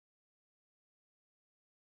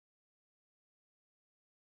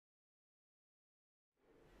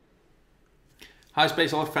Hi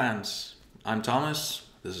Space Hulk fans, I'm Thomas,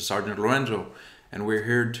 this is Sergeant Lorenzo, and we're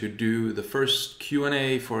here to do the first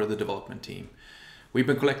Q&A for the development team. We've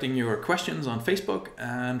been collecting your questions on Facebook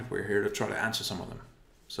and we're here to try to answer some of them.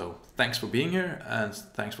 So thanks for being here and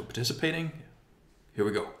thanks for participating. Here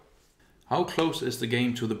we go. How close is the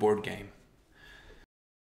game to the board game?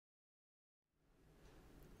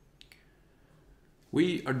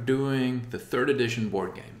 We are doing the 3rd edition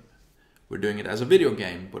board game. We're doing it as a video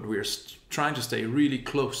game, but we're trying to stay really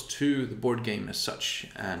close to the board game as such,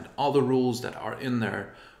 and all the rules that are in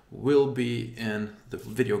there will be in the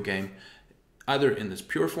video game, either in its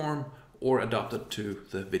pure form or adapted to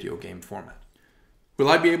the video game format. Will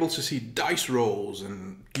I be able to see dice rolls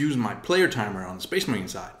and use my player timer on the Space Marine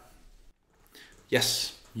side?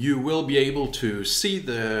 Yes, you will be able to see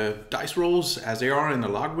the dice rolls as they are in the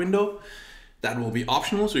log window. That will be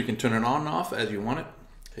optional, so you can turn it on and off as you want it.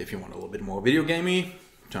 If you want a little bit more video gamey,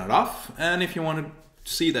 turn it off. And if you want to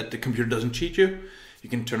see that the computer doesn't cheat you, you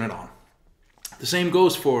can turn it on. The same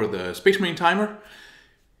goes for the Space Marine timer.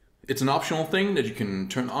 It's an optional thing that you can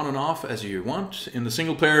turn on and off as you want. In the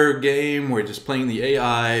single player game where you're just playing the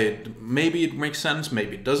AI, maybe it makes sense,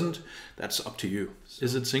 maybe it doesn't. That's up to you.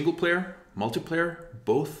 Is it single player, multiplayer,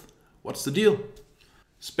 both? What's the deal?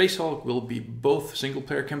 Space Hulk will be both single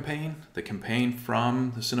player campaign, the campaign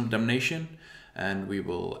from the Sin of Damnation, and we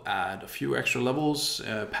will add a few extra levels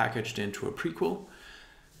packaged into a prequel.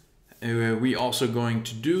 We also going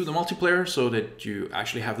to do the multiplayer so that you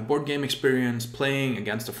actually have the board game experience playing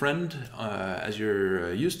against a friend as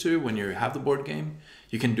you're used to when you have the board game.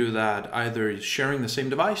 You can do that either sharing the same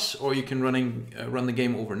device or you can run the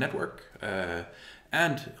game over network.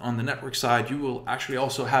 And on the network side, you will actually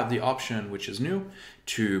also have the option, which is new,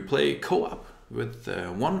 to play co-op with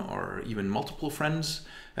one or even multiple friends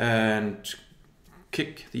and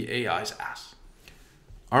kick the AI's ass.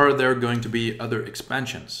 Are there going to be other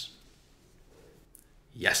expansions?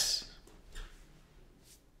 Yes.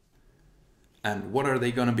 And what are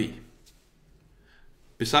they going to be?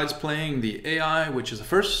 Besides playing the AI, which is the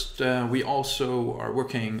first, we also are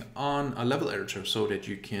working on a level editor so that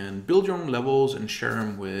you can build your own levels and share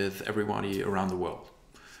them with everybody around the world.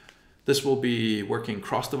 This will be working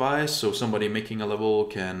cross-device, so somebody making a level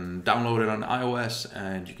can download it on iOS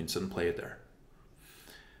and you can sit and play it there.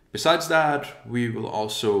 Besides that, we will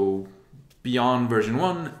also, beyond version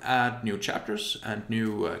 1, add new chapters and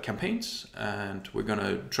new campaigns, and we're going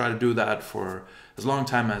to try to do that for as long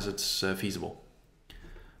time as it's feasible.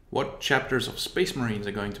 What chapters of Space Marines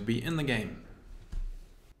are going to be in the game?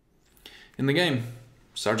 In the game,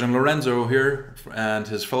 Sergeant Lorenzo here and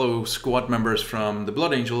his fellow squad members from the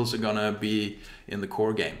Blood Angels are going to be in the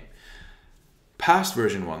core game. Past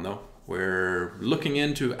version 1 though, we're looking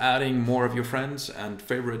into adding more of your friends and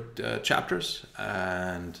favorite chapters,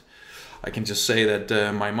 and I can just say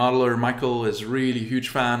that my modeler Michael is a really huge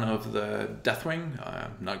fan of the Deathwing.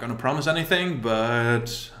 I'm not going to promise anything,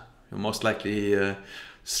 but you'll most likely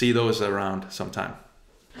see those around sometime.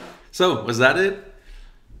 So, was that it?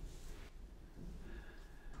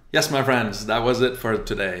 Yes, my friends, that was it for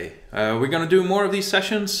today. We're going to do more of these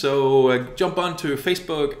sessions, so jump onto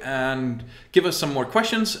Facebook and give us some more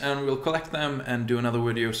questions and we'll collect them and do another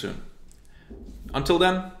video soon. Until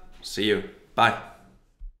then, see you. Bye.